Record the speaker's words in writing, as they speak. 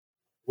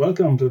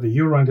Welcome to the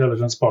Euro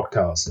Intelligence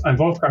Podcast. I'm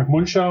Wolfgang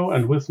Munschau,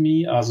 and with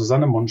me are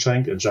Susanne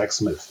Munschenk and Jack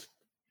Smith.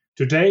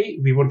 Today,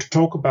 we want to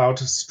talk about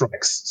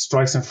strikes.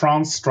 Strikes in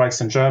France, strikes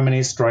in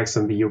Germany, strikes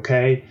in the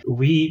UK.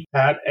 We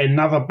had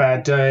another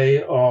bad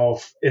day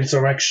of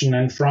insurrection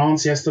in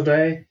France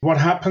yesterday. What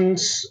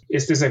happened?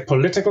 Is this a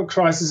political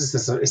crisis?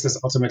 Is this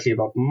ultimately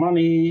about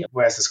money?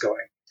 Where is this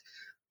going?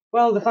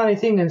 Well, the funny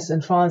thing is,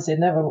 in France, it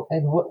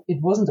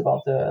wasn't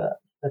about the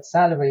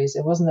salaries.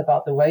 It wasn't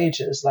about the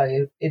wages like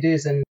it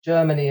is in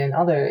Germany and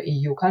other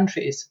EU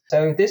countries.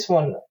 So this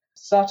one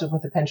started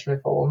with the pension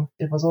reform.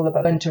 It was all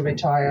about when to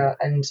retire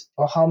and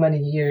for how many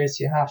years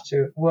you have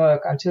to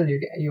work until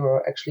you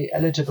are actually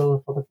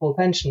eligible for the full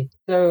pension.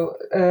 So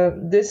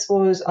this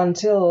was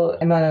until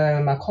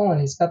Emmanuel Macron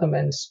and his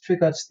government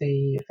triggered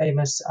the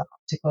famous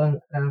Article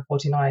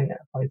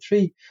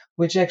 49.3,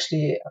 which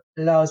actually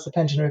allows the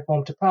pension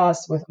reform to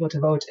pass without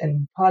a vote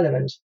in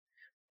Parliament.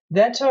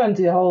 That turned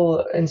the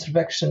whole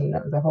insurrection,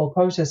 the whole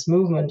protest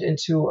movement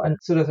into an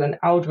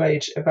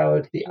outrage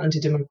about the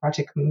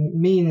anti-democratic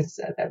means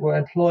that were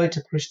employed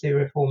to push the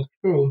reform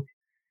through.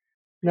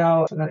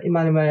 Now,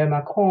 Emmanuel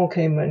Macron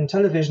came on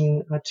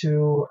television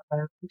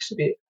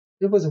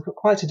it was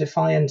quite a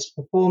defiant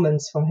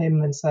performance from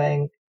him and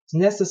saying, it's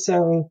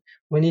necessary,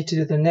 we need to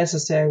do the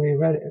necessary,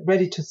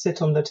 ready to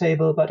sit on the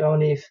table, but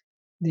only if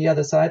the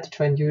other side, the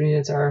trade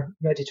unions, are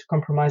ready to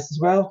compromise as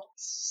well,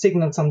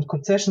 signaled some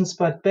concessions,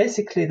 but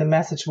basically the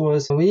message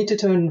was, we need to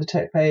turn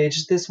the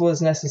page, this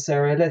was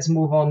necessary, let's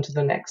move on to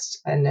the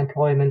next, and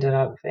employment and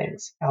other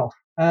things, health.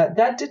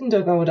 That didn't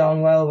go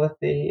down well with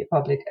the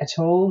public at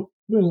all.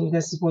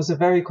 This was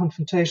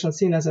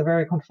seen as a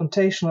very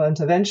confrontational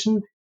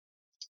intervention.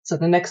 So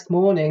the next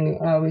morning,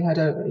 we had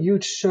a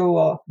huge show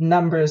of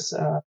numbers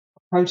of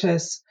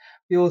protests.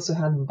 We also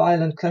had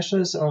violent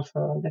clashes of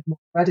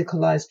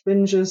radicalized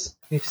fringes.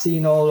 We've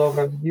seen all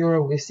over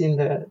Europe, we've seen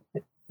the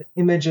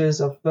images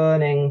of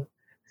burning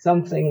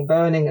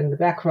in the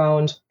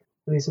background.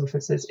 Police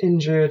officers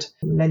injured,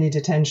 many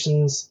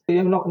detentions. We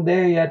are not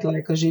there yet,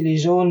 like a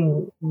Gilets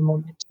jaunes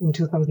in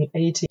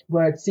 2018,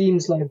 where it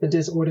seems like the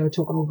disorder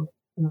took over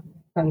the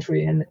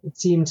country and it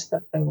seemed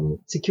that the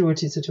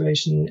security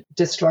situation,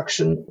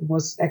 destruction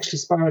was actually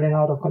spiraling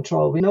out of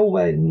control. We're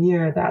nowhere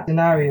near that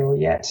scenario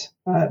yet.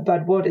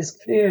 But what is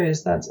clear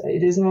is that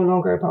it is no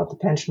longer about the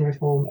pension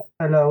reform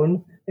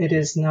alone. It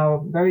is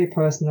now very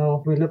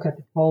personal. We look at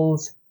the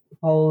polls,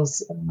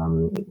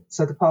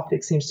 so the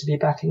public seems to be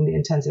backing the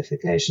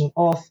intensification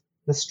of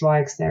the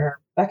strikes. They're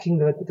backing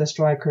the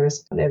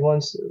strikers. They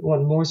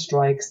want more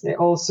strikes. They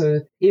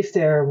also, if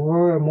there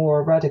were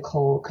more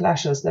radical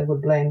clashes, they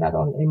would blame that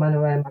on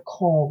Emmanuel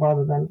Macron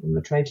rather than on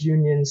the trade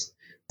unions.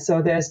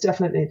 So there's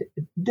definitely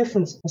a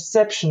different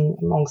perception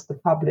amongst the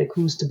public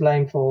who's to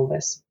blame for all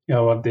this.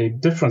 Yeah, well, the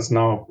difference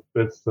now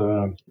with,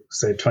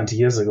 say, 20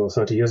 years ago,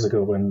 30 years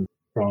ago, when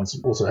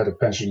France also had a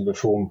pension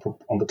reform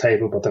on the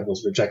table, but that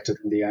was rejected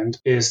in the end,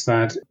 is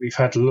that we've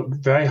had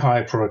very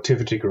high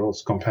productivity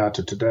growth compared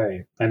to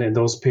today. And in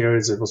those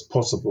periods, it was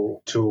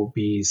possible to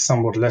be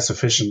somewhat less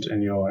efficient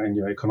in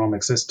your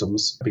economic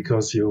systems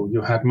because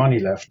you had money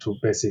left to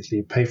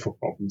basically pay for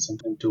problems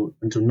and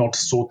to not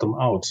sort them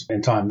out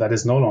in time. That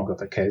is no longer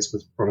the case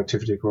with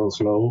productivity growth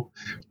low.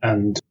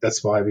 And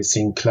that's why we're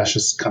seeing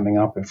clashes coming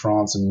up in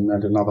France and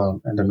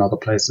in other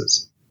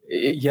places.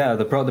 Yeah,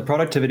 the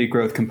productivity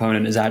growth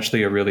component is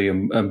actually a really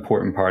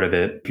important part of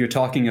it. If you're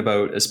talking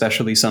about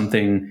especially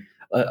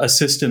a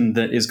system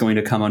that is going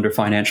to come under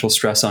financial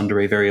stress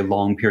under a very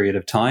long period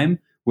of time,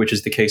 which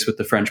is the case with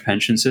the French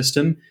pension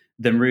system,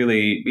 then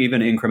really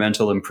even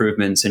incremental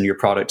improvements in your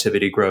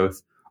productivity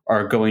growth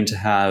are going to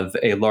have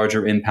a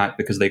larger impact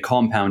because they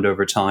compound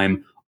over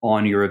time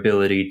on your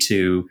ability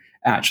to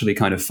actually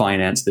kind of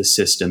finance this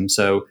system.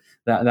 So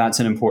that's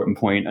an important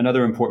point.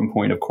 Another important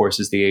point, of course,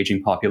 is the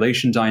aging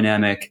population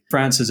dynamic.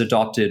 France has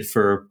adopted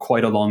for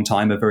quite a long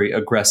time a very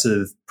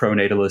aggressive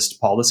pronatalist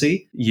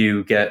policy.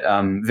 You get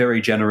very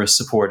generous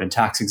support and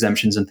tax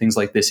exemptions and things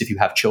like this if you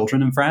have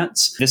children in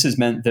France. This has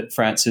meant that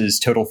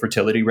France's total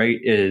fertility rate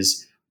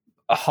is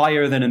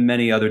higher than in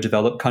many other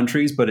developed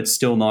countries, but it's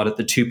still not at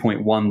the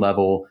 2.1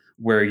 level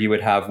where you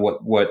would have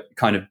what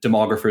kind of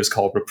demographers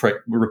call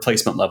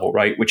replacement level,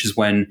 right? Which is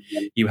when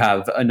you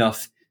have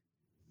enough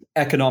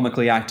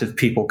economically active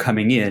people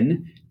coming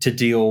in to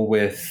deal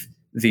with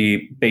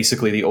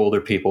basically the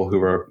older people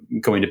who are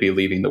going to be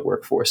leaving the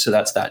workforce. So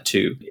that's that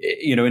too.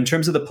 In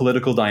terms of the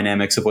political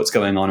dynamics of what's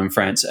going on in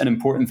France, an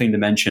important thing to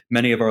mention,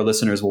 many of our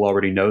listeners will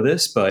already know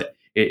this, but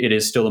it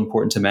is still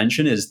important to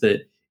mention, is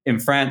that in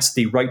France,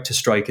 the right to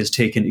strike is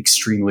taken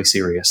extremely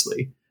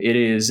seriously. It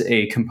is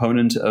a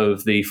component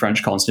of the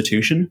French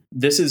constitution.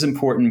 This is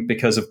important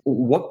because of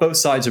what both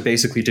sides are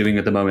basically doing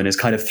at the moment is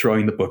kind of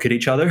throwing the book at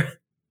each other.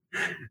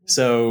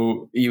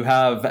 So you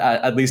have,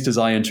 at least as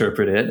I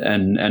interpret it,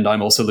 and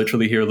I'm also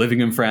literally here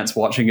living in France,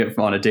 watching it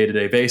on a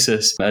day-to-day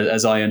basis,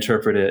 as I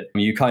interpret it,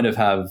 you kind of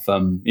have,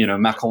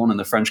 Macron and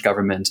the French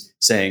government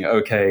saying,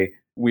 okay,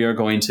 we are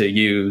going to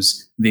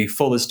use the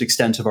fullest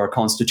extent of our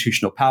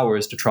constitutional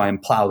powers to try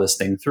and plow this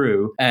thing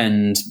through.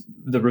 And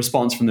the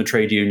response from the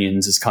trade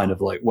unions is kind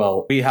of like,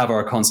 well, we have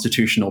our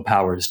constitutional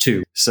powers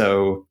too,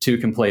 so two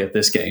can play at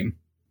this game.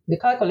 The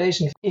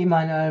calculation of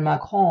Emmanuel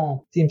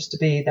Macron seems to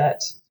be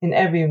that in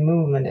every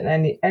movement,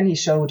 in any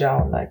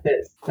showdown like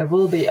this, there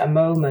will be a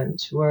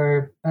moment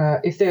where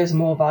if there's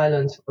more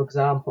violence, for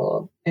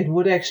example, it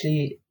would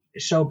actually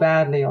show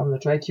badly on the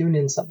trade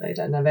union side,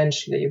 and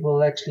eventually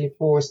will actually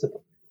force the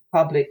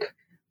public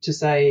to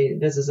say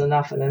this is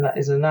enough and that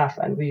is enough,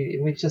 and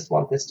we just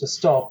want this to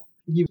stop.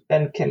 You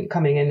then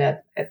coming in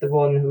at the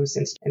one who's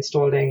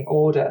installing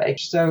order.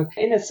 So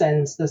in a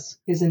sense,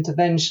 his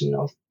intervention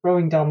of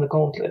throwing down the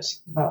gauntlet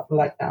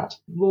like that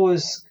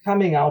was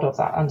coming out of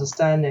that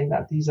understanding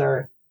that these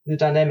are the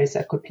dynamics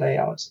that could play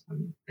out.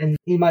 And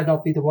he might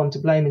not be the one to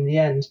blame in the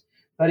end,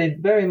 but it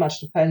very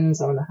much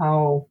depends on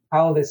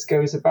how this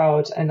goes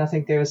about. And I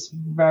think there's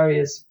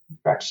various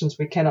fractions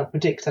we cannot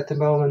predict at the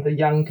moment. The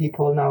young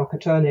people now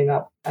turning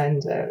up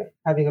and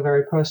having a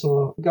very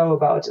personal go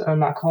about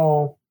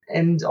Macron.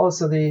 And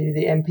also the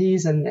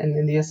MPs and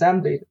in the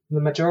assembly,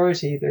 the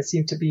majority, they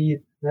seem to be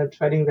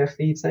treading their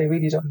feet. They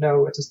really don't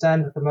know where to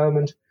stand at the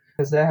moment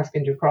because they have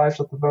been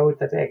deprived of the vote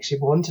that they actually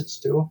wanted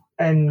to do.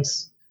 And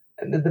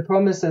the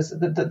promise is,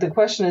 the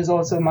question is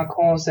also,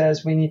 Macron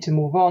says we need to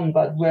move on,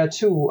 but where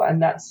to?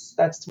 And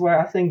that's where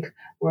I think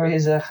where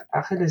his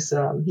Achilles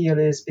heel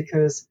is,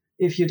 because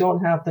if you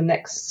don't have the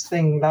next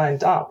thing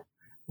lined up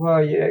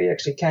where you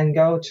actually can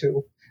go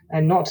to,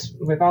 and not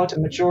without a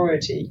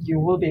majority, you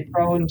will be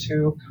prone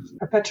to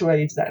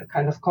perpetuate that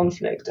kind of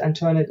conflict and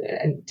turn it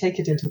and take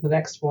it into the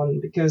next one,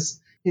 because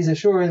his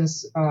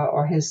assurance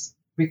or his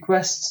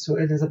requests to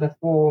Elizabeth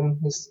Born,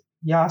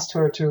 he asked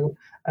her to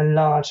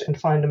enlarge and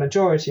find a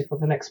majority for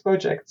the next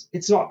project.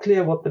 It's not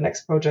clear what the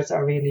next projects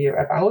are really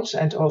about,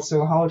 and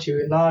also how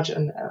to enlarge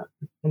in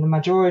a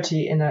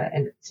majority in a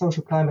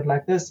social climate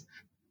like this,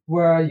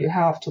 where you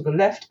have to the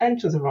left and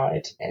to the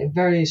right a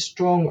very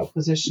strong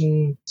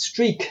opposition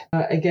streak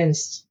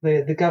against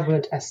the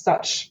government as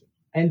such.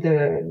 And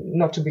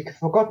not to be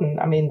forgotten,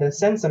 I mean, the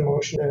censor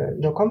motion, the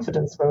no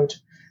confidence vote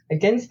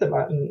against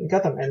the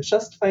government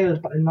just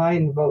failed by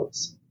 9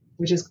 votes,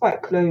 which is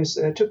quite close,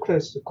 too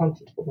close to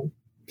conflict for them.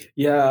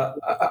 Yeah,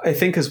 I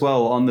think as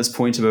well on this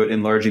point about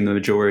enlarging the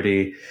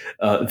majority,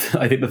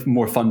 I think the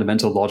more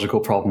fundamental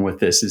logical problem with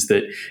this is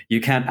that you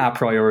can't a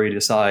priori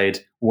decide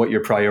what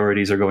your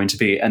priorities are going to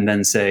be and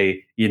then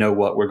say, you know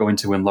what, we're going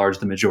to enlarge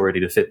the majority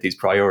to fit these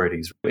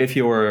priorities. If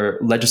your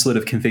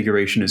legislative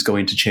configuration is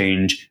going to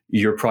change,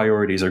 your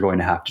priorities are going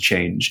to have to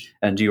change,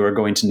 and you are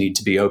going to need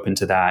to be open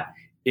to that.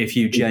 If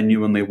you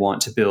genuinely want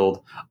to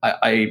build,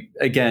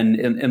 again,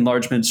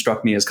 enlargement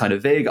struck me as kind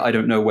of vague. I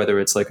don't know whether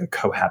it's like a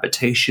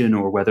cohabitation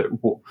or whether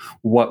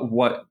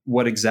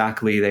what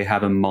exactly they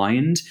have in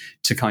mind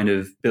to kind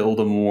of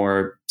build a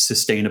more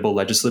sustainable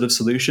legislative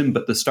solution.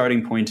 But the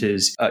starting point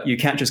is you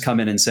can't just come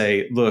in and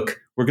say, look,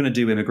 we're going to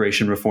do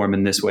immigration reform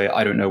in this way.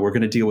 I don't know. We're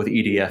going to deal with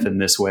EDF in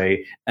this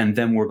way. And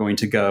then we're going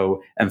to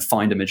go and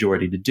find a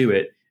majority to do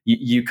it.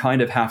 You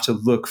kind of have to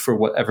look for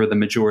whatever the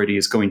majority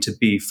is going to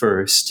be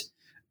first,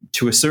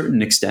 to a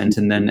certain extent,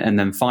 and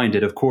then find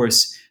it. Of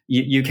course,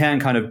 you can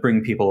kind of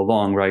bring people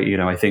along, right? You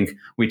know, I think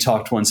we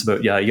talked once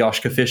about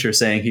Joschka Fischer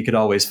saying he could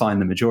always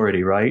find the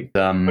majority, right?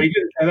 But he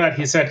didn't say that.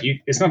 He said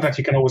it's not that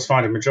you can always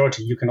find a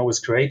majority; you can always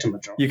create a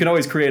majority. You can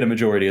always create a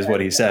majority, is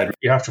what he said.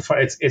 You have to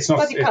find. It's not.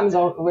 But he comes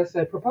out with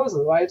a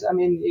proposal, right? I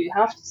mean, you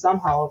have to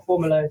somehow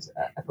formulate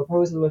a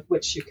proposal with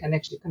which you can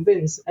actually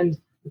convince. And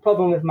the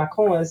problem with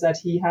Macron is that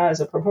he has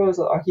a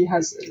proposal, or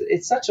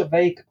it's such a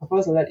vague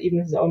proposal that even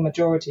his own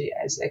majority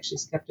is actually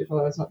skeptical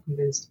or is not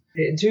convinced.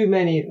 Too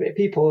many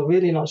people are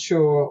really not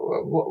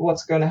sure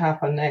what's going to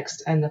happen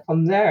next. And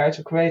from there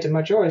to create a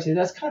majority,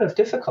 that's kind of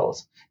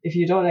difficult if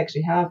you don't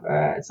actually have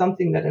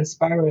something that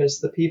inspires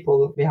the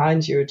people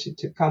behind you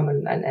to come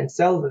and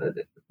sell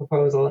the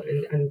proposal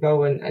and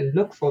go and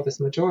look for this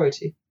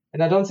majority.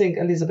 And I don't think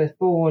Elizabeth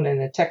Born,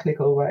 in a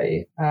technical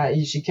way,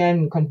 she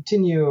can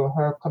continue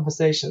her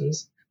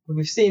conversations. But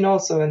we've seen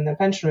also in the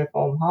pension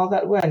reform how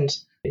that went.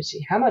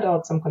 She hammered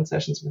out some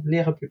concessions with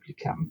Les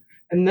Républicains,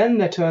 and then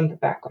they turned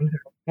back on her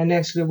and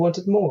actually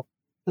wanted more.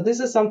 So this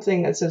is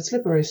something, it's a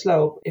slippery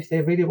slope if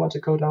they really want to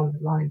go down the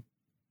line.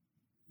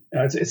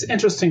 It's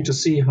interesting to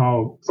see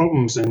how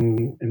problems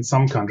in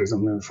some countries, I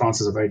mean,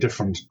 France is a very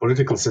different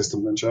political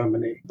system than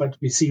Germany, but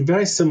we see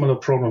very similar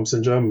problems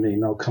in Germany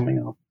now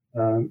coming up.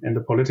 In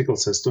the political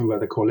system, where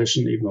the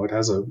coalition, even though it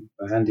has a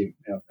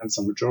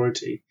handsome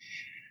majority,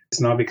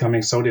 is now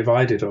becoming so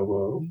divided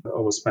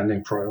over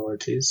spending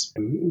priorities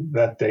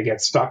that they get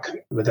stuck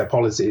with their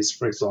policies.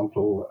 For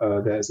example,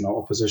 there is now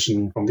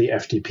opposition from the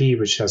FDP,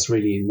 which has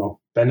really not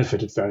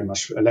benefited very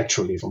much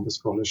electorally from this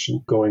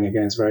coalition, going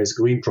against various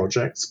green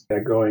projects.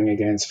 They're going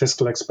against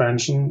fiscal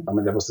expansion. I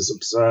mean, there was this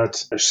absurd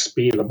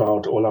spiel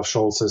about Olaf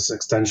Scholz's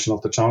extension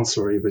of the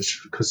Chancellery,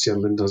 which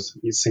Christian Lindner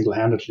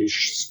single-handedly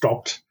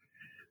stopped.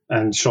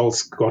 And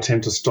Scholz got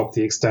him to stop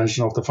the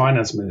extension of the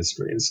finance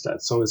ministry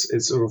instead. So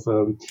it's sort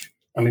of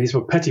I mean, these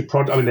were petty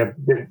projects. I mean,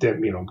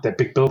 they're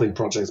big building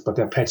projects, but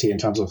they're petty in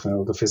terms of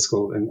the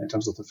fiscal in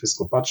terms of the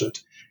fiscal budget.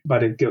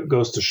 But it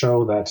goes to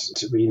show that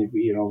we've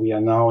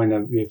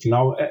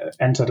now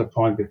entered a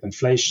point with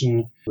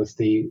inflation, with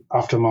the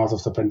aftermath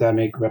of the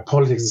pandemic, where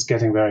politics is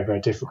getting very,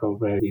 very difficult.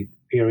 Where the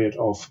period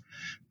of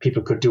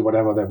people could do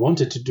whatever they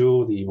wanted to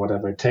do, the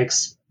whatever it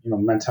takes,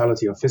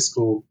 mentality of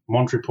fiscal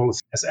monetary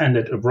policy has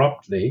ended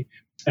abruptly,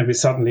 and we're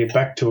suddenly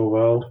back to a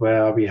world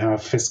where we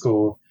have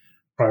fiscal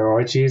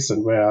priorities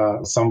and where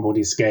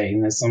somebody's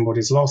gain is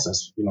somebody's loss,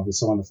 as we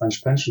saw in the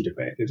French pension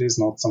debate. It is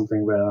not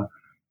something where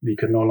we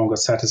can no longer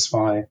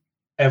satisfy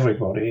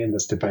everybody in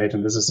this debate,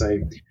 and this is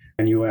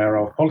a new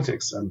era of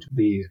politics. And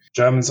the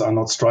Germans are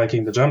not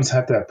striking. The Germans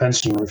had their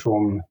pension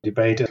reform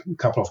debate a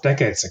couple of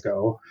decades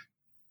ago,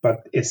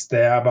 but it's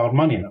there about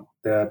money now.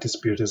 Their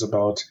dispute is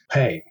about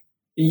pay.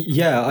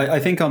 Yeah, I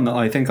think on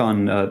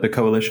the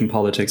coalition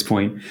politics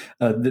point,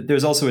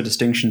 there's also a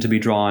distinction to be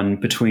drawn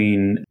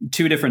between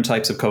two different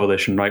types of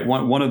coalition, right?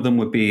 One of them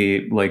would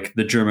be like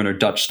the German or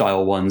Dutch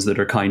style ones that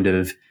are kind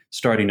of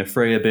starting to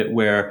fray a bit,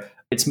 where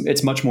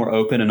it's much more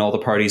open and all the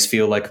parties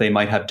feel like they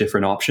might have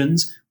different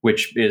options,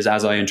 which is,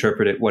 as I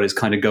interpret it, what is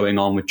kind of going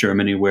on with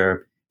Germany,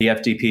 where the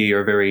FDP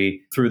are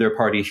very, through their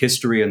party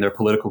history and their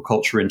political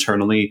culture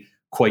internally,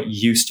 quite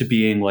used to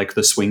being like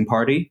the swing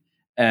party.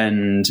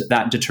 And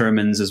that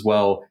determines as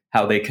well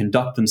how they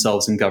conduct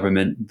themselves in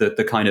government,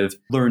 the kind of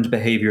learned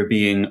behavior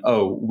being,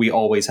 oh, we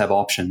always have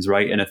options,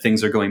 right? And if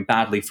things are going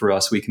badly for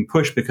us, we can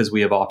push because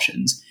we have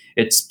options.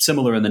 It's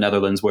similar in the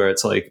Netherlands, where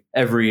it's like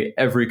every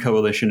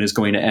coalition is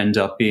going to end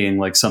up being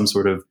like some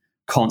sort of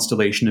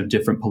constellation of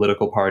different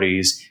political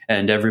parties,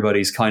 and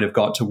everybody's kind of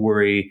got to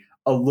worry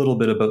a little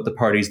bit about the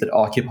parties that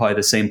occupy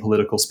the same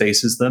political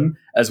space as them,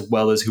 as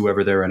well as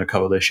whoever they're in a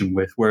coalition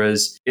with.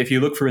 Whereas if you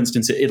look, for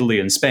instance, at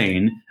Italy and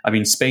Spain, I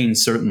mean, Spain,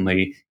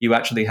 certainly, you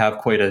actually have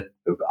quite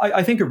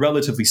I think a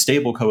relatively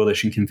stable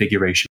coalition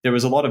configuration. There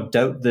was a lot of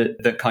doubt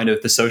that kind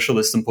of the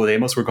socialists and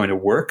Podemos were going to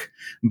work.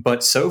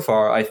 But so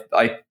far,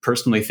 I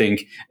personally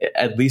think,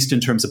 at least in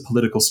terms of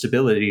political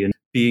stability and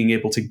being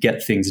able to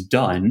get things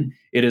done,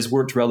 it has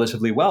worked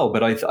relatively well.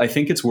 But I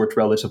think it's worked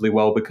relatively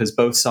well because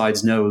both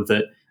sides know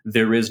that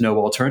there is no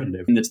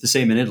alternative. And it's the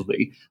same in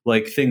Italy.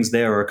 Like, things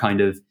there are kind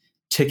of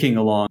ticking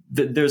along.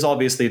 There's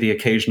obviously the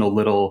occasional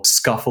little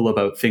scuffle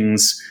about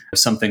things,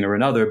 something or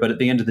another. But at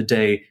the end of the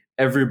day,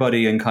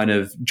 everybody in kind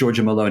of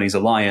Giorgia Meloni's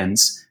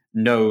alliance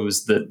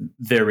knows that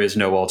there is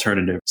no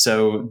alternative.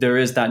 So there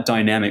is that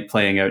dynamic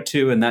playing out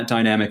too. And that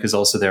dynamic is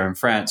also there in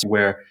France,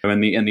 where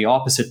in the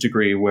opposite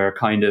degree, where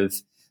kind of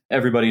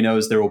everybody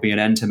knows there will be an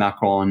end to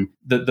Macron.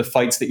 The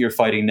fights that you're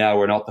fighting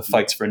now are not the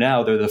fights for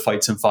now. They're the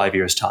fights in 5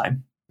 years'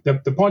 time.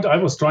 The point I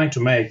was trying to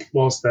make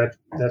was that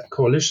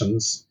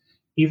coalitions,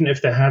 even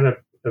if they had a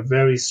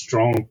very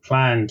strong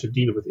plan to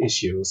deal with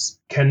issues,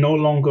 can no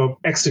longer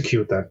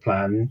execute that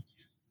plan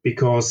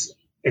because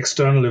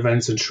external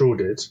events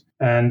intrude it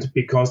and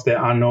because there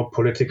are no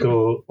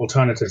political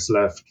alternatives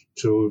left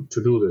to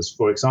do this.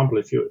 For example,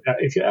 if you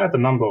add the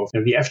number of,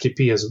 the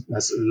FDP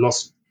has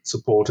lost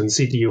support and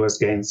CDU has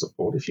gained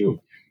support. If you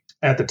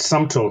add the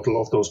sum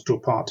total of those two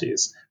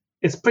parties,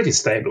 it's pretty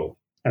stable.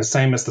 And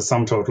same as the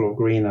sum total of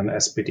Green and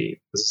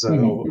SPD. This is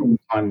over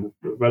time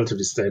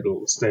relatively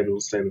stable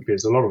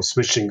periods. A lot of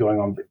switching going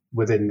on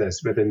within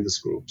these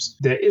groups.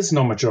 There is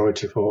no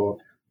majority for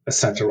a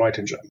center-right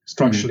in Germany.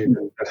 Structurally,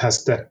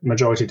 that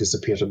majority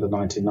disappeared in the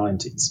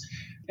 1990s.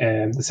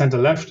 And the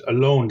center-left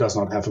alone does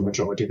not have a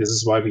majority. This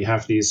is why we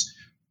have these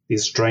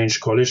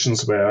strange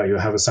coalitions where you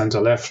have a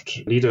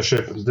center-left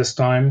leadership this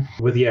time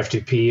with the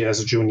FDP as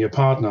a junior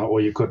partner, or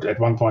you could at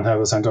one point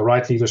have a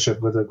center-right leadership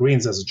with the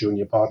Greens as a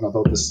junior partner,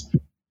 though this,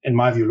 in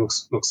my view,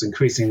 looks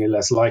increasingly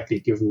less likely,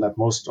 given that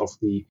most of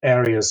the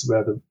areas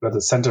where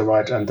the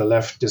center-right and the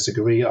left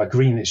disagree are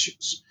green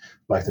issues,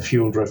 like the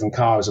fuel-driven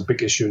car is a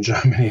big issue in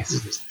Germany.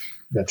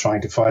 They're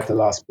trying to fight the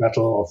last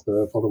battle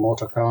for the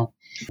motor car,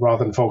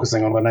 rather than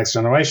focusing on the next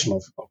generation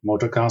of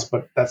motor cars.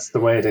 But that's the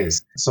way it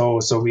is. So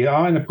we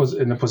are in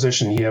a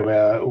position here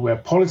where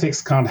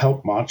politics can't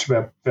help much,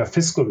 where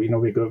fiscal,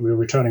 we're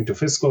returning to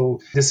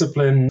fiscal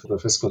discipline, the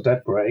fiscal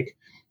debt brake,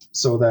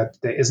 so that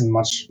there isn't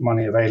much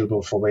money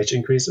available for wage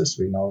increases.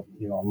 We know,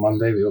 on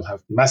Monday we will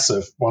have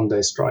massive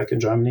one-day strike in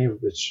Germany,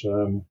 which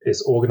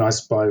is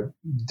organized by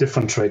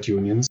different trade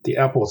unions. The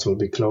airports will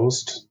be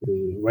closed,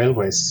 the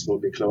railways will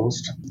be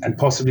closed, and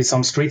possibly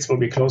some streets will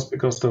be closed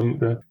because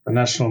the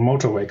national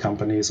motorway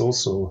company is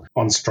also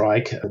on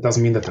strike. It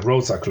doesn't mean that the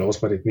roads are closed,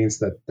 but it means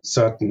that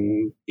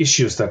certain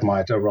issues that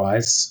might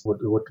arise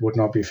would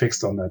not be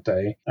fixed on that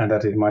day, and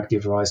that it might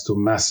give rise to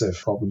massive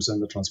problems in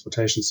the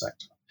transportation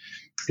sector.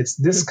 It's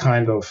this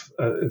kind of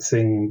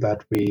thing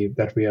that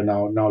we are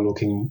now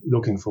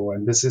looking for,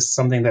 and this is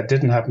something that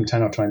didn't happen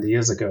 10 or 20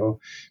 years ago,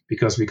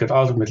 because we could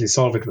ultimately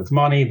solve it with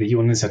money. The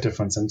unions had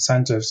different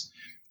incentives.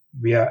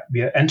 We are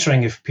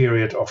entering a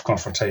period of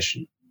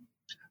confrontation,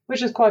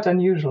 which is quite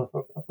unusual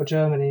for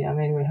Germany. I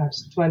mean, we have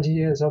 20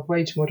 years of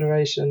wage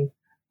moderation,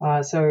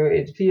 So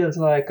it feels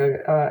like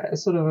a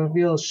sort of a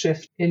real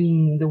shift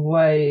in the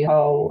way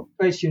how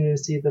trade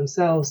unions see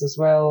themselves as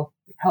well,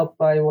 helped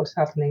by what's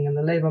happening in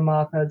the labor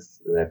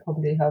markets. They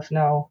probably have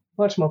now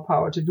much more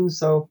power to do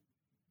so,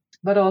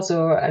 but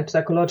also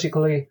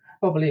psychologically,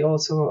 probably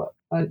also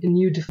a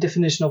new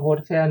definition of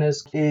what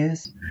fairness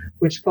is,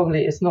 which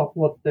probably is not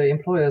what the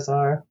employers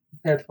are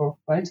prepared for,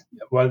 right?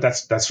 Well,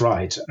 that's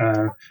right.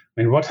 I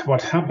mean,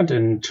 what happened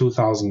in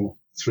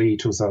 2003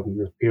 to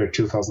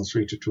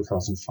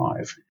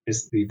 2005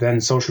 is the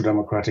then social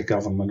democratic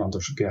government under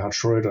Gerhard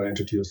Schröder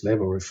introduced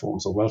labor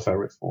reforms or welfare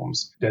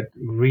reforms that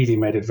really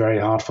made it very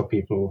hard for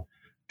people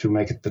to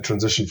make it the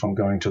transition from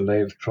going to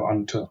labor to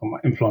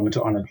employment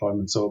to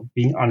unemployment. So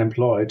being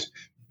unemployed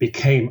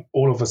became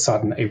all of a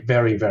sudden a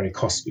very, very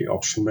costly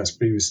option, whereas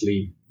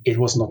previously it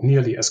was not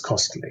nearly as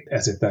costly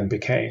as it then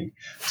became.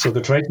 So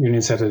the trade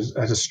unions had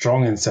a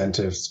strong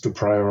incentive to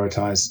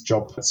prioritize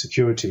job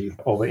security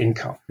over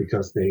income,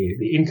 because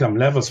the income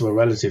levels were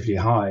relatively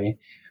high,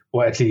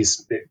 or at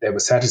least they were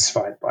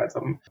satisfied by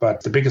them.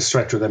 But the biggest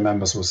threat to their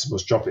members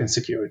was job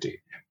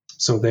insecurity.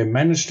 So they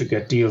managed to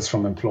get deals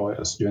from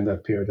employers during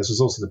that period. This was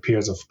also the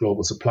periods of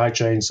global supply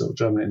chain, so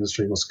German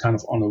industry was kind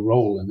of on a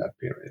roll in that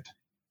period.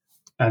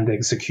 And they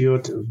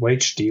secured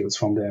wage deals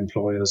from their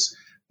employers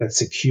that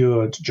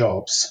secured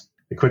jobs.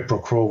 The quid pro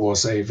quo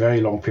was a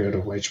very long period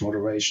of wage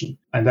moderation.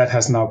 And that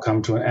has now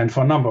come to an end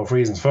for a number of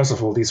reasons. First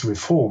of all, these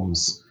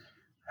reforms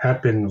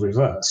have been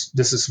reversed.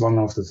 This is one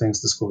of the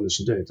things this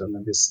coalition did. I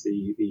mean,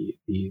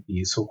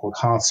 the so-called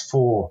Hartz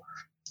IV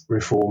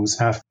reforms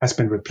has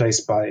been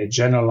replaced by a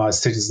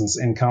generalized citizens'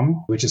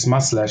 income, which is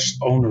much less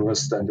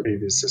onerous than the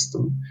previous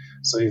system.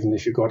 So even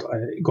if you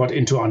got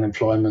into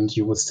unemployment,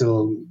 you would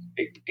still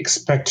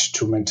expect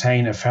to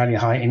maintain a fairly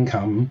high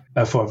income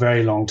for a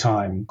very long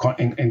time,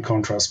 in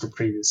contrast to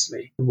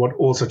previously. What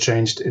also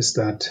changed is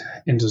that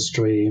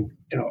industry,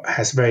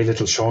 has very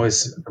little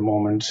choice at the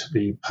moment.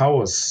 The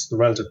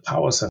relative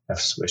powers have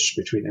switched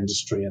between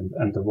industry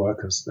and the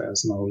workers.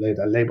 There's now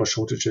labor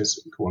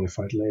shortages,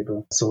 qualified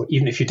labor. So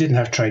even if you didn't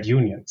have trade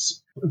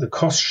unions, the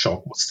cost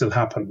shock would still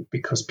happen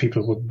because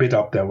people would bid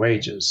up their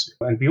wages.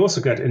 And we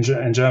also get in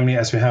Germany,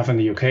 as we have in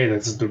the UK,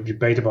 there's the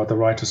debate about the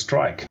right to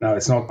strike. Now,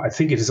 it's not, I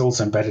think it is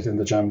also embedded in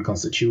the German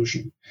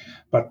constitution.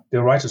 But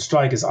the right to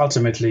strike is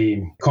ultimately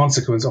a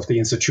consequence of the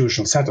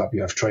institutional setup.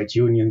 You have trade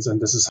unions,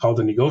 and this is how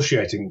the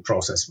negotiating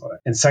process works.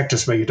 In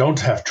sectors where you don't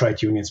have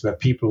trade unions, where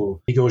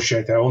people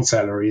negotiate their own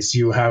salaries,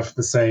 you have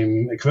the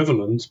same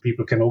equivalent.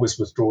 People can always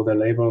withdraw their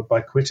labor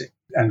by quitting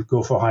and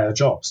go for higher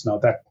jobs. Now,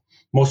 that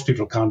most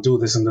people can't do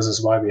this, and this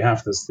is why we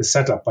have this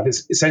setup. But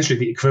it's essentially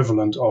the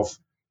equivalent of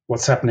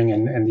what's happening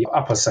in the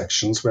upper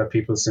sections, where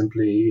people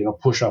simply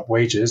push up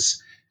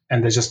wages,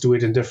 and they just do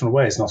it in different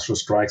ways, not through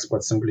strikes,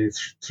 but simply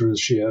through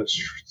sheer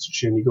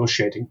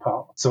negotiating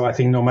power. So I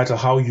think no matter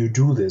how you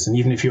do this, and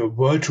even if you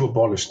were to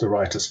abolish the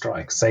right to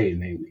strike, say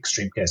in an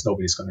extreme case,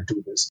 nobody's going to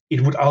do this,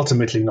 it would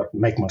ultimately not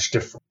make much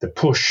difference. The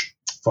push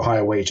for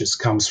higher wages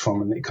comes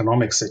from an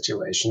economic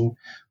situation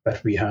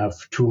that we have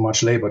too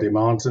much labor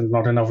demand and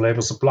not enough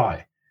labor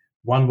supply.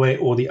 One way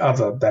or the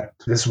other, that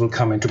this will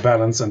come into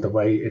balance, and the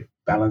way it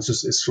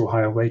balances is through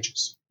higher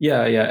wages.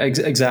 Yeah,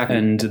 exactly.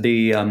 And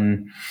the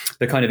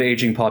kind of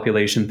aging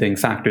population thing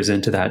factors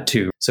into that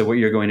too. So what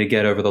you're going to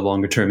get over the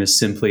longer term is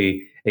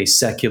simply a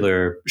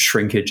secular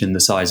shrinkage in the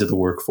size of the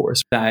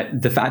workforce.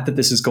 That the fact that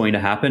this is going to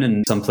happen,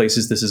 in some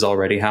places this is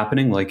already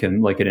happening, like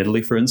in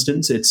Italy, for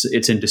instance,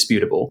 it's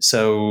indisputable.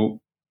 So,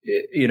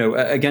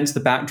 against the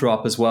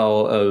backdrop as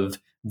well of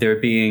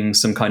there being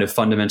some kind of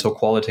fundamental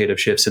qualitative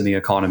shifts in the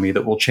economy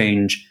that will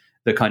change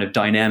the kind of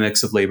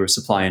dynamics of labor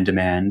supply and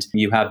demand,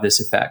 you have this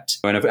effect.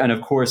 And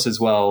of course, as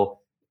well,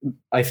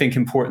 I think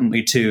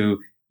importantly too,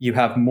 you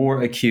have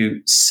more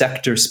acute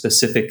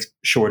sector-specific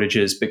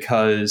shortages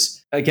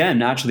because, again,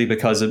 naturally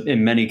because of,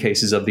 in many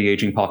cases, of the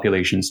aging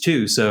populations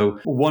too. So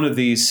one of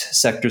these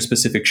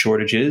sector-specific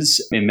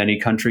shortages in many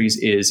countries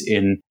is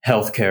in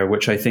healthcare,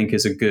 which I think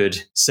is a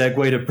good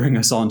segue to bring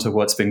us on to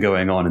what's been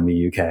going on in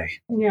the UK.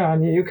 Yeah, in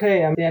the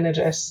UK, the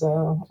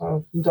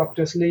NHS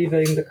doctors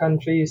leaving the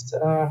countries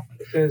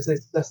because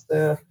it's just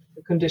the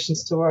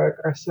conditions to work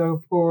are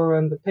so poor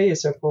and the pay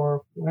is so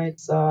poor, right?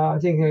 So I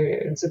think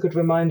it's a good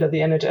reminder the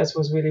NHS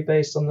was really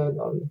based on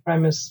the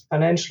premise,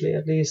 financially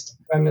at least,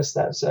 premise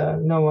that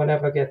no one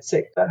ever gets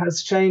sick. That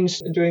has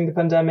changed during the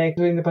pandemic.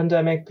 During the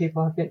pandemic,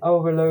 people have been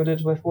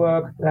overloaded with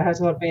work. There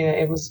has not been,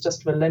 it was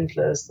just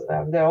relentless.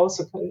 There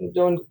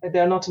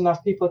are not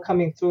enough people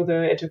coming through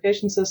the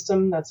education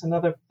system. That's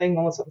another thing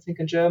also, I think,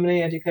 in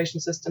Germany, education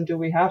system, do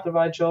we have the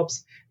right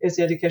jobs? Is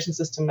the education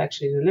system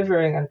actually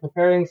delivering and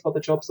preparing for the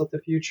jobs of the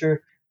future?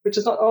 Which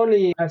is not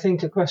only, I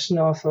think, a question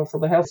of for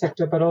the health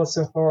sector, but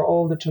also for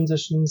all the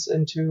transitions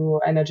into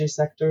energy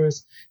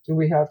sectors. Do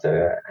we have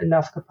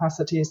enough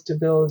capacities to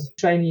build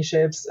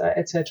traineeships,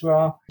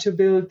 etc., to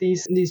build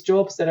these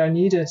jobs that are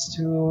needed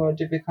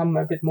to become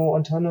a bit more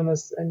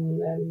autonomous in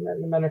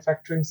the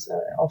manufacturing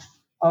of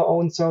our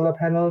own solar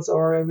panels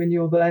or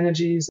renewable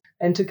energies?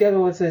 And together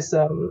with this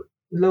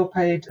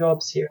low-paid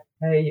jobs here.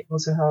 They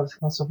also have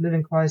cost of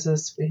living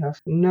crisis. We have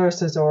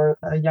nurses or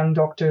young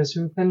doctors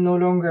who can no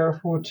longer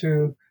afford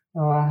to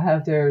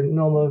have their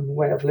normal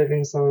way of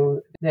living,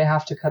 so they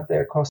have to cut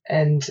their costs.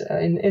 And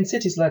in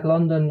cities like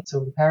London,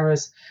 so in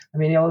Paris, I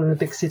mean, all the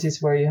big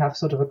cities where you have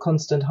sort of a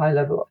constant high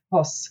level of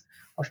costs,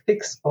 of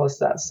fixed costs,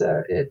 that's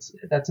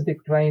a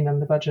big drain on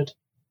the budget.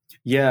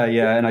 Yeah,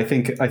 and I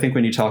think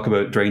when you talk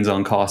about drains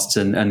on costs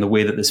and the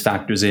way that this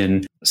factors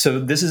in, so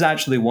this is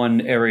actually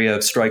one area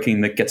of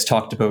striking that gets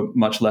talked about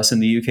much less in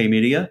the UK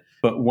media,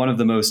 but one of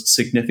the most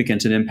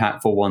significant and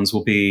impactful ones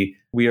will be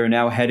we are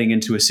now heading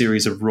into a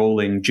series of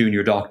rolling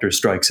junior doctor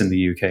strikes in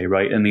the UK,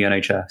 right, in the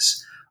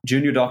NHS.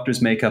 Junior doctors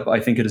make up,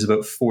 I think it is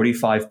about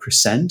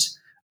 45%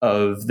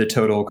 of the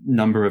total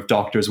number of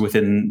doctors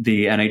within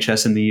the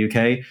NHS in the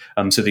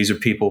UK. So these are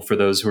people, for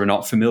those who are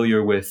not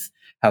familiar with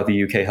how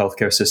the UK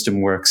healthcare system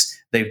works,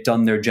 they've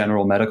done their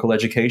general medical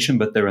education,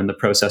 but they're in the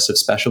process of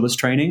specialist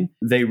training.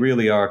 They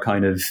really are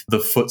kind of the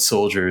foot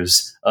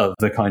soldiers of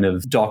the kind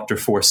of doctor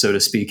force, so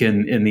to speak,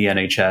 in the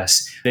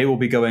NHS. They will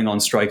be going on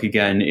strike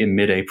again in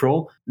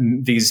mid-April.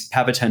 These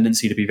have a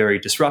tendency to be very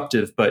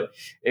disruptive, but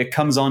it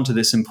comes on to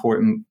this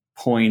important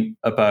point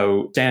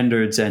about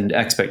standards and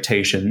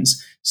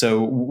expectations.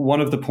 So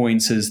one of the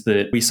points is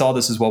that we saw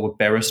this as well with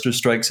barrister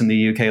strikes in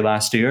the UK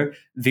last year.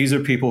 These are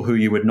people who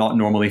you would not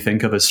normally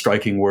think of as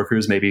striking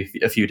workers maybe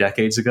a few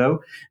decades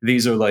ago.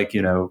 These are like,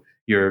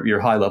 your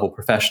high-level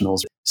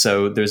professionals.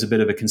 So there's a bit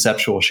of a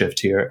conceptual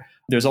shift here.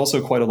 There's also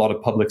quite a lot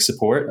of public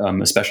support,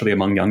 especially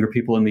among younger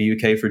people in the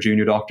UK, for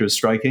junior doctors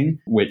striking,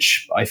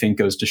 which I think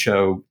goes to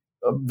show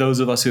those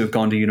of us who have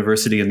gone to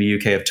university in the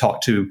UK have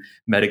talked to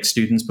medic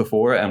students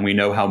before, and we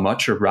know how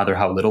much or rather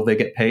how little they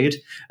get paid.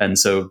 And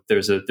so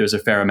there's a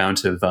fair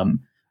amount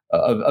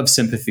of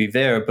sympathy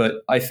there.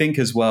 But I think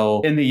as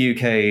well in the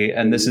UK,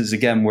 and this is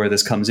again where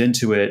this comes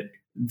into it,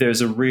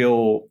 there's a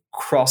real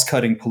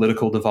cross-cutting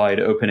political divide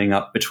opening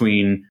up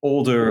between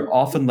older,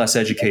 often less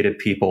educated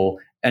people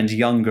and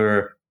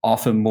younger,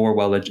 often more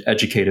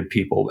well-educated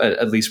people,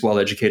 at least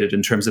well-educated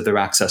in terms of their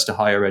access to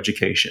higher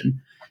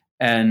education.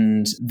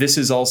 And this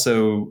is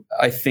also,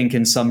 I think,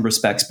 in some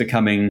respects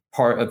becoming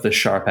part of the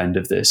sharp end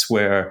of this,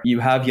 where you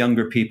have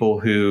younger people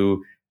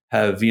who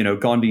have,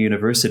 gone to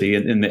university.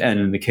 And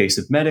in the case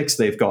of medics,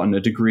 they've gotten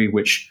a degree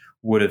which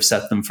would have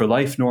set them for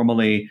life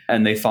normally.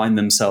 And they find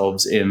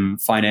themselves in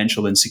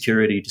financial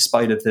insecurity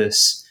despite of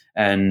this.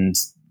 And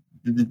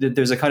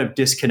there's a kind of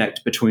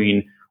disconnect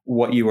between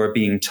what you are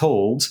being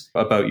told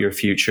about your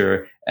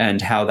future and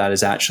how that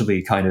is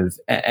actually kind of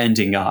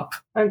ending up.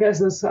 I guess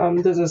this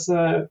is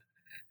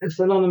a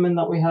phenomenon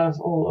that we have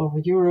all over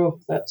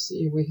Europe, that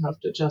we have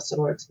to adjust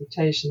our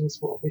expectations,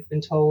 what we've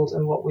been told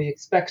and what we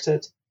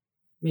expected.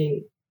 I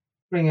mean,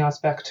 bringing us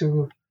back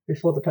to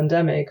before the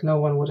pandemic,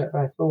 no one would have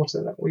thought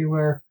that we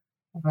were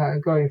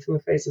going through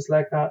phases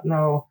like that.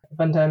 Now, the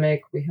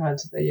pandemic, we had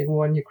the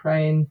war in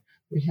Ukraine,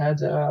 we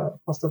had a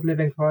cost of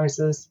living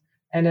crisis,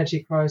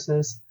 energy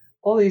crisis.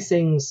 All these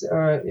things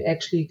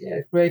actually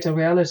create a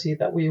reality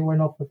that we were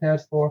not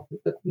prepared for.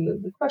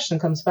 The question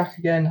comes back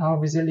again, how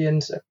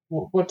resilient,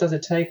 what does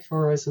it take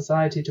for a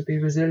society to be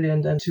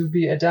resilient and to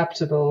be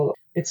adaptable?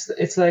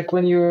 It's like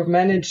when you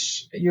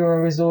manage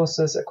your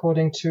resources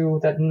according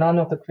to that none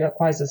of the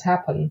crises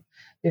happen.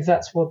 If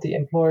that's what the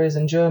employers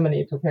in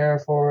Germany prepare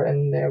for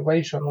in their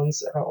wage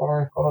rounds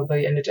or the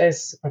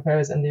NHS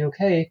prepares in the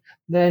UK,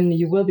 then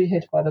you will be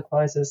hit by the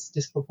crisis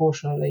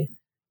disproportionately.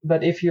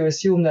 But if you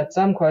assume that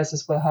some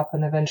crisis will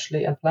happen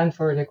eventually and plan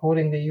for it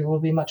accordingly, you will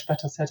be much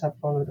better set up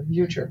for the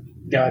future.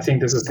 Yeah, I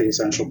think this is the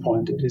essential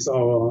point. It is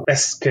our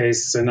best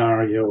case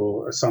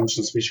scenario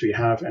assumptions which we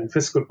have in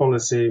fiscal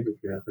policy, which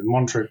we have in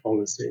monetary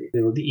policy.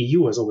 The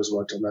EU has always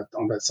worked on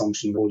that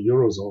assumption. The whole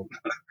Eurozone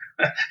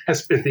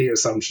has been the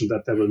assumption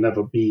that there will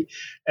never be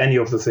any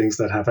of the things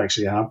that have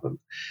actually happened,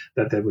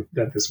 that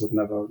this would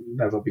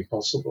never be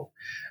possible.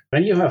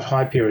 When you have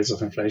high periods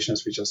of inflation,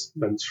 as we just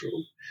went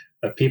through,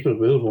 people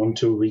will want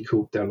to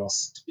recoup their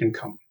lost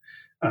income.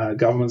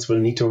 Governments will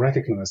need to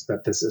recognize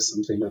that this is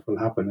something that will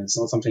happen. It's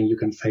not something you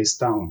can face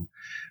down.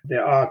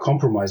 There are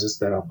compromises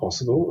that are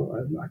possible.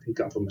 I think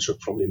government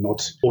should probably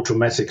not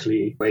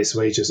automatically raise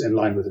wages in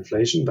line with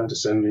inflation. That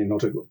is generally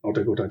not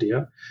a good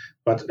idea.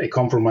 But a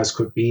compromise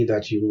could be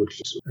that you would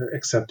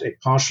accept a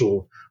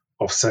partial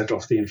offset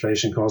of the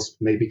inflation cost,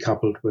 maybe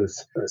coupled with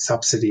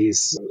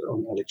subsidies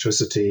on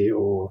electricity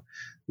or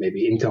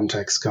maybe income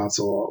tax cuts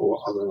or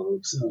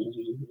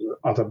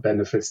other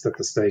benefits that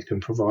the state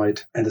can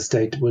provide. And the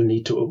state will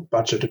need to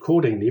budget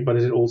accordingly, but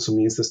it also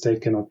means the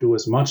state cannot do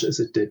as much as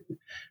it did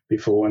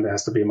before, and there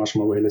has to be a much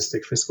more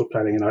realistic fiscal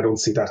planning, and I don't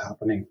see that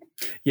happening.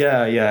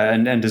 Yeah.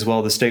 And as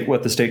well,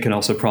 what the state can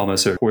also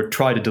promise or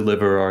try to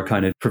deliver are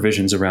kind of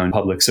provisions around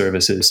public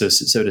services.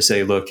 So to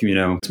say, look,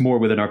 it's more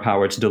within our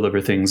power to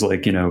deliver things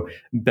like,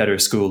 better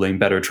schooling,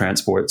 better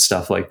transport,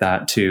 stuff like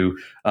that too.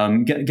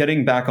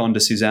 Getting back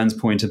onto Suzanne's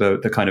point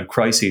about the kind of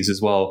crises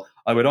as well,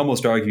 I would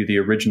almost argue the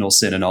original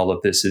sin in all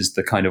of this is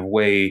the kind of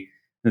way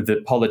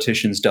that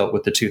politicians dealt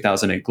with the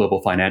 2008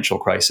 global financial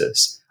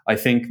crisis. I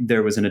think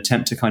there was an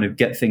attempt to kind of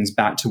get things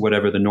back to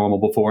whatever the normal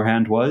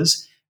beforehand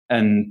was,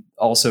 and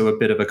also a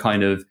bit of a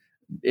kind of,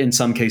 in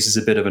some cases,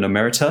 a bit of an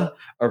omerta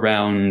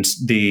around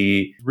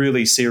the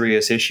really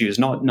serious issues,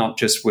 not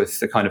just with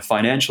the kind of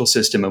financial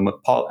system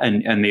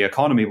and, and the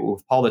economy, but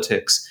with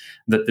politics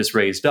that this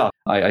raised up.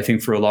 I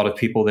think for a lot of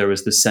people, there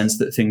was the sense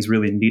that things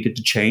really needed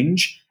to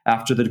change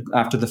after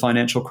the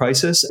financial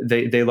crisis.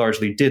 They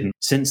largely didn't.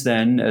 Since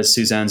then, as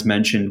Suzanne's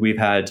mentioned, we've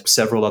had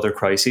several other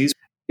crises.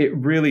 It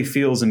really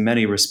feels in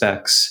many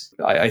respects,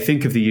 I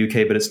think of the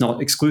UK, but it's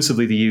not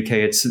exclusively the UK,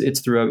 it's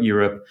throughout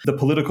Europe. The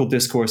political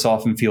discourse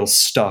often feels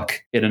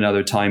stuck in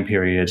another time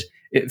period.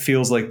 It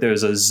feels like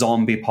there's a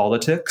zombie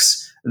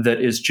politics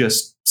that is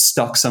just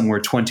stuck somewhere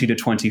 20 to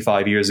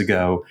 25 years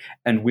ago,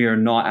 and we are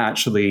not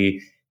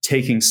actually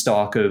taking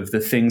stock of the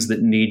things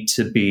that need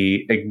to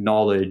be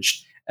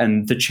acknowledged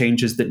and the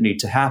changes that need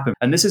to happen.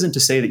 And this isn't to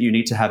say that you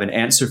need to have an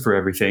answer for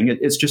everything.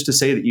 It's just to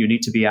say that you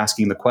need to be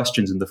asking the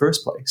questions in the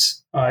first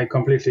place. I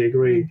completely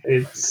agree.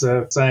 It's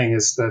saying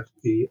is that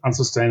the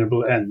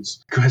unsustainable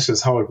ends. The question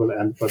is how it will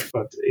end,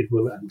 but it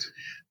will end.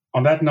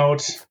 On that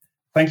note,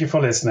 thank you for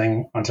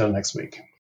listening. Until next week.